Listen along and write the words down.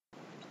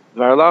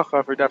Dvar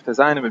Halacha for Daf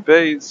Tazayim and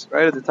Beis.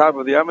 Right at the top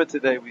of the Amud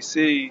today, we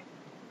see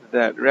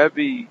that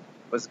Rebbe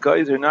was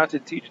geyser not to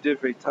teach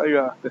Divrei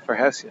Torah b'far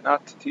Hesya,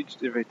 not to teach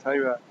Divrei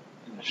Torah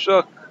in the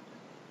Shuk.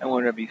 And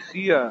when Rabbi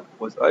Chia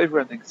was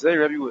over on the Gzei,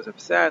 Rebbe was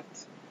upset.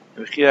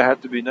 Rabbi Chia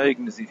had to be noig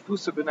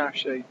nezifusa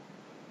b'nafshei.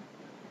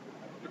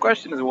 The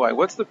question is why?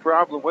 What's the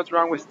problem? What's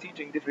wrong with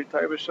teaching Divrei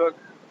Torah b'Shuk?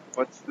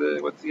 What's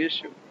the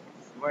issue?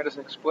 Why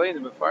doesn't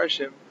explain the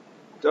Mefarshim?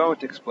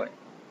 Don't explain.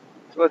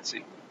 So let's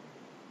see.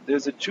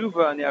 There's a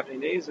tshuva on the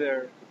Avnei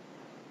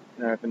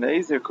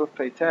Nezer, Kuf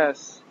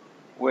Peites,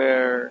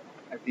 where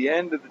at the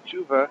end of the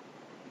tshuva,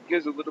 he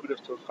gives a little bit of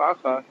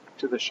tochacha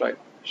to the shayel.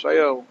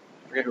 Shayel,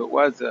 I forget who it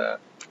was, a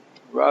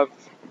Rav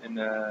in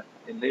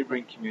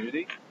neighboring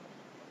community,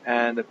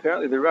 and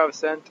apparently the Rav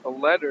sent a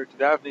letter to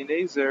the Avnei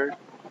Nezer,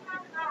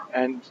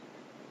 and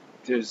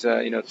there's,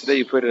 today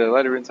you put a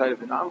letter inside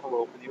of an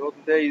envelope. In the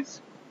olden days,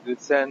 you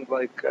would send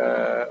like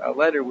a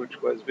letter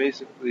which was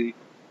basically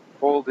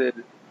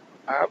folded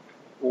up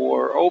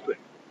or open.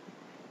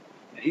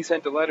 And he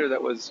sent a letter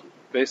that was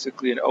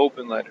basically an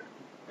open letter.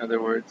 In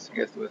other words, I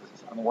guess it was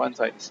on the one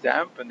side a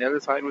stamp, and the other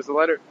side was the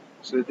letter.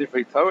 So the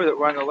different Torah that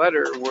were on the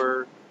letter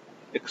were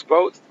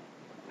exposed.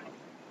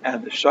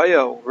 And the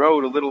Shayel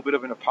wrote a little bit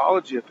of an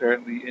apology,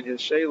 apparently, in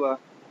his Sheila,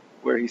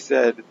 where he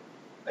said,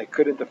 I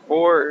couldn't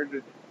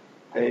afford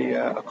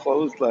a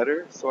closed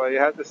letter, so I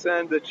had to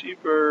send a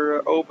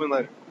cheaper open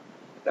letter.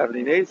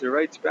 Avnei Nezer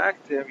writes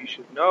back to him, you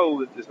should know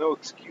that there's no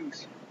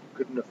excuse you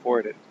couldn't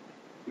afford it.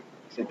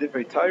 He said,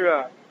 Divrei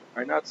Torah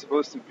are not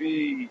supposed to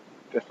be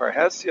b'far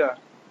Hesya.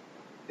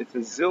 It's a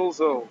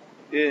zilzal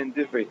in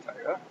Divrei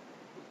Torah.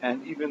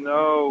 And even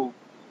though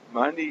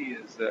money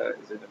is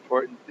an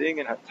important thing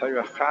in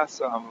HaTorah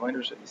Chasa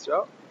HaMamaynu Shel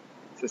Yisrael,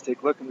 it says,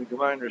 take a look in the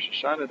Gemara in Rosh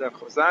Hashanah, Daf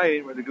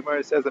Chozayin, where the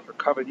Gemara says that for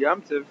Kavod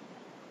Yom Tov,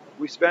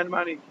 we spend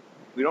money.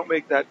 We don't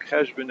make that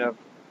cheshbon of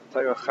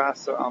Torah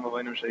Chasa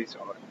HaMamaynu Shel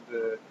Yisrael.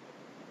 The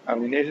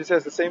Avnei Nezer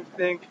says the same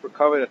thing for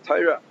Kavod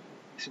Torah.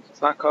 Since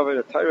it's not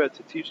Kavod Torah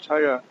to teach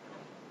Torah,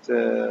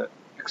 to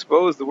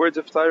expose the words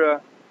of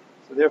Torah,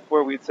 so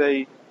therefore we'd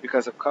say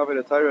because of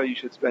Kavod Torah you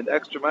should spend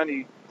extra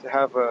money to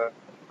have a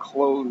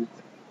closed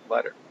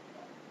letter.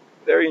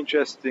 Very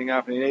interesting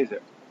Avnei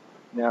Nezer.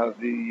 Now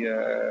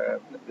the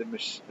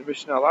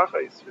Mishnah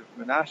Halacha of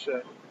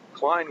Menashe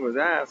Klein was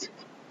asked,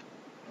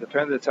 the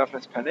parent of the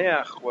Tzafnas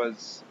Paneach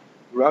was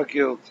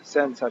ragil to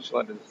send such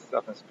letters.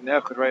 Tzafnas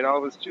Paneach could write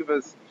all of his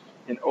tshuvas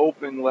in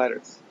open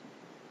letters.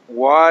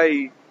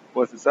 Why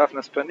was the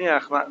Tzafnas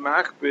Paneach not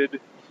makbid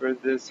for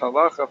this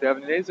halacha of the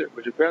Avnei Nezer,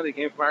 which apparently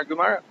came from our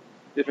Gemara?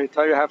 Divrei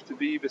Torah have to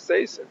be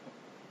b'seisir.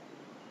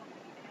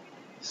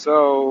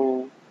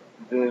 So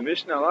the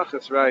Mishnah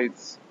Halachas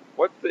writes,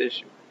 what's the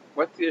issue?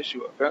 What's the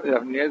issue? Apparently the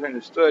Avnei Nezer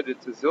understood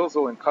it's a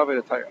zilzal and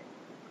Kavod Torah.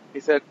 He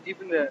said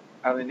even the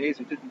Avnei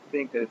Nezer didn't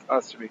think that it's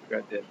asur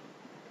mikra.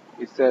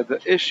 He said the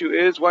issue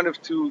is one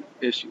of two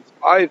issues.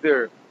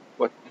 Either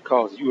what he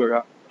calls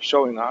yuara,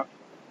 showing off.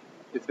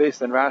 It's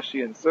based on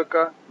Rashi and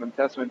Sukkah, Mem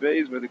Tesman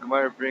Beis, where the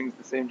Gemara brings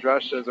the same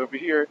drasha as over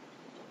here.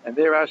 And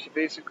there Rashi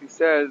basically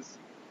says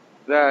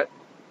that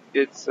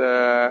it's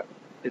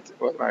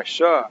what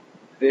Marsha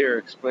there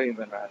explains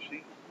on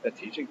Rashi, that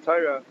teaching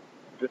Torah,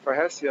 b'far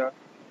Hesya,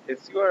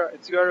 it's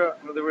yara.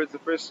 In other words, the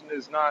person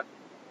is not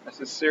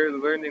necessarily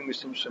learning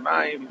l'shem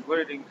shamayim, he's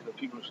learning so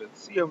people should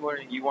see him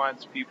learning, he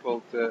wants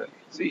people to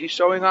see he's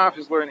showing off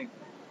his learning.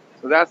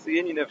 So that's the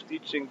union of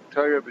teaching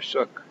Torah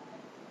b'shuk.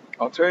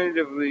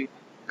 Alternatively,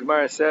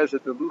 Gemara says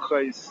that the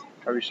luchais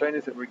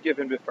harishonis that were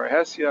given b'far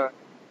Hesya,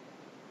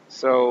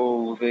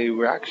 so they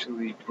were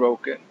actually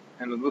broken,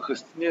 and the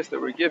luchas tnius that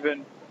were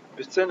given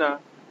b'tzina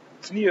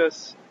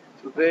tnius,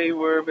 so they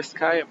were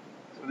miskayim.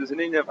 So there's an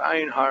union of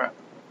ayin hara.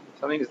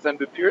 Something that's done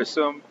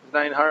b'pirsum is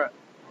ayin hara.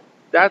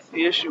 That's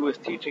the issue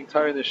with teaching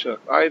Torah in the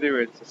Shuk. Either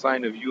it's a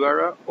sign of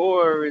yuara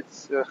or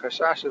it's a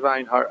chashash of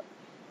ayin hara.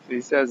 So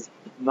he says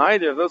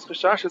neither of those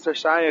chashashas are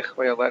shaykh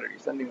by a letter. You're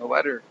sending a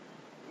letter.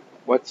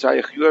 What's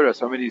shaykh yuara?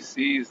 Somebody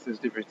sees there's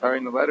different Torah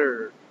in the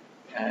letter,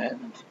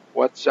 and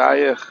what's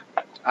shaykh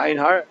ayin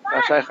hara?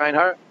 Not shaykh ayin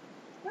hara.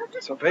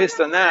 So based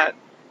on that,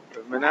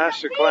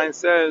 Menashe Klein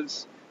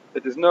says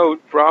that there's no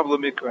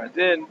problem mikra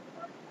din,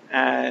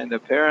 and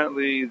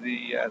apparently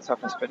the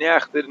Tzafnas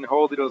Paneach didn't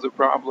hold it was a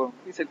problem.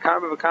 He said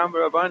Kama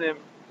v'Kama Rabbanim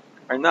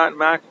are not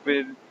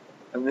makbid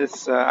on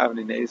this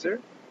Avnei Nezer,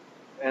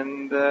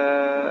 and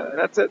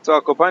that's it. So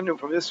Akopanim,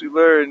 from this we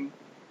learn,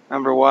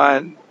 number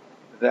one,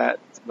 that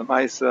the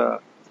Maisa,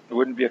 there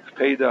wouldn't be a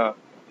Kpeda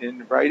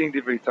in writing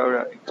Divrei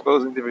Torah,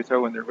 exposing Divrei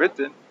Torah when they're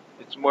written.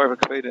 It's more of a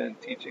Kpeda in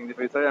teaching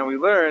Divrei Torah, and we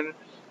learn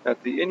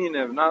that the Indian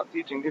of not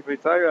teaching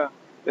Divrei Torah,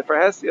 the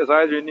Hesya is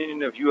either an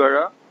Indian of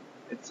Yuara,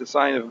 it's a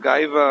sign of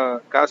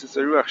Gaiva, Gasus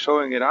Aruach,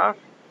 showing it off,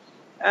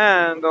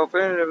 and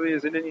alternatively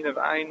is an Indian of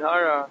Ayin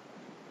Hara,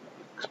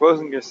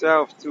 exposing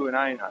yourself to an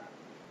Ayin Hara.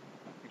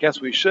 I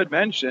guess we should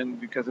mention,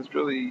 because it's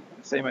really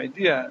the same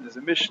idea, there's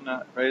a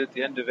Mishnah right at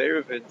the end of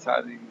Erevin,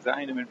 Tzadi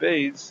Zayinim and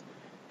Beis,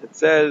 that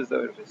says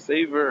that if a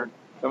sefer,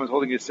 someone's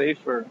holding a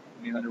sefer,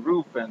 and he's on a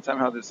roof, and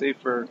somehow the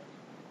sefer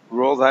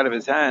rolls out of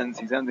his hands,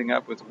 he's ending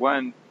up with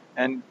one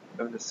end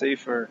of the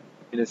sefer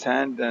in his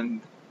hand,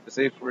 and the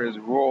sefer is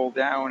rolled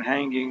down,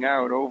 hanging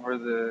out over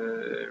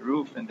the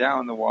roof and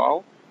down the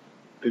wall.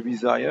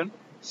 Bibizayon.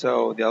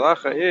 So the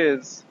halacha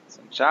is, it's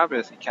on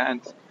Shabbos, he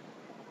can't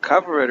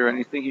cover it or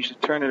anything. He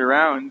should turn it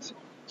around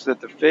so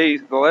that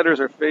the letters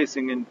are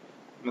facing in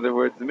other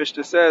words, the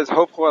Mishnah says,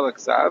 Hopchu al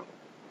Aksav.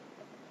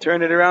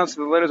 Turn it around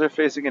so the letters are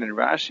facing in. And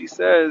Rashi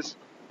says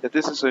that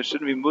this is so it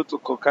shouldn't be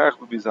mutul kol karach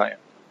b'bizayon.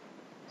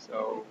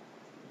 So,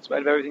 in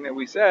spite of everything that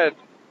we said,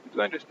 we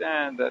do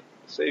understand that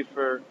the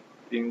sefer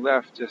being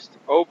left just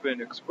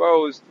open,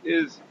 exposed,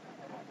 is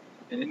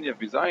in India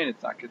bizayon.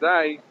 It's not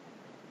kedai.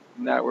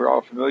 And that we're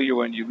all familiar.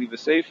 When you leave a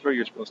sefer,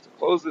 you're supposed to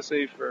close the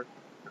sefer,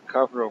 or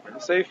cover over the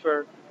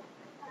sefer.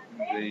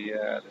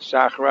 The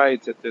Shach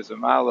writes that there's a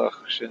malach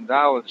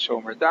shendal, the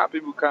shomer dapi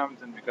who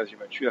comes, and because you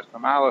matriach the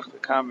malach to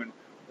come and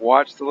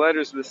watch the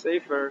letters of the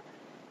sefer,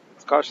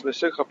 it's kosher the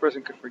shikha, a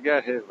person could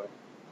forget his.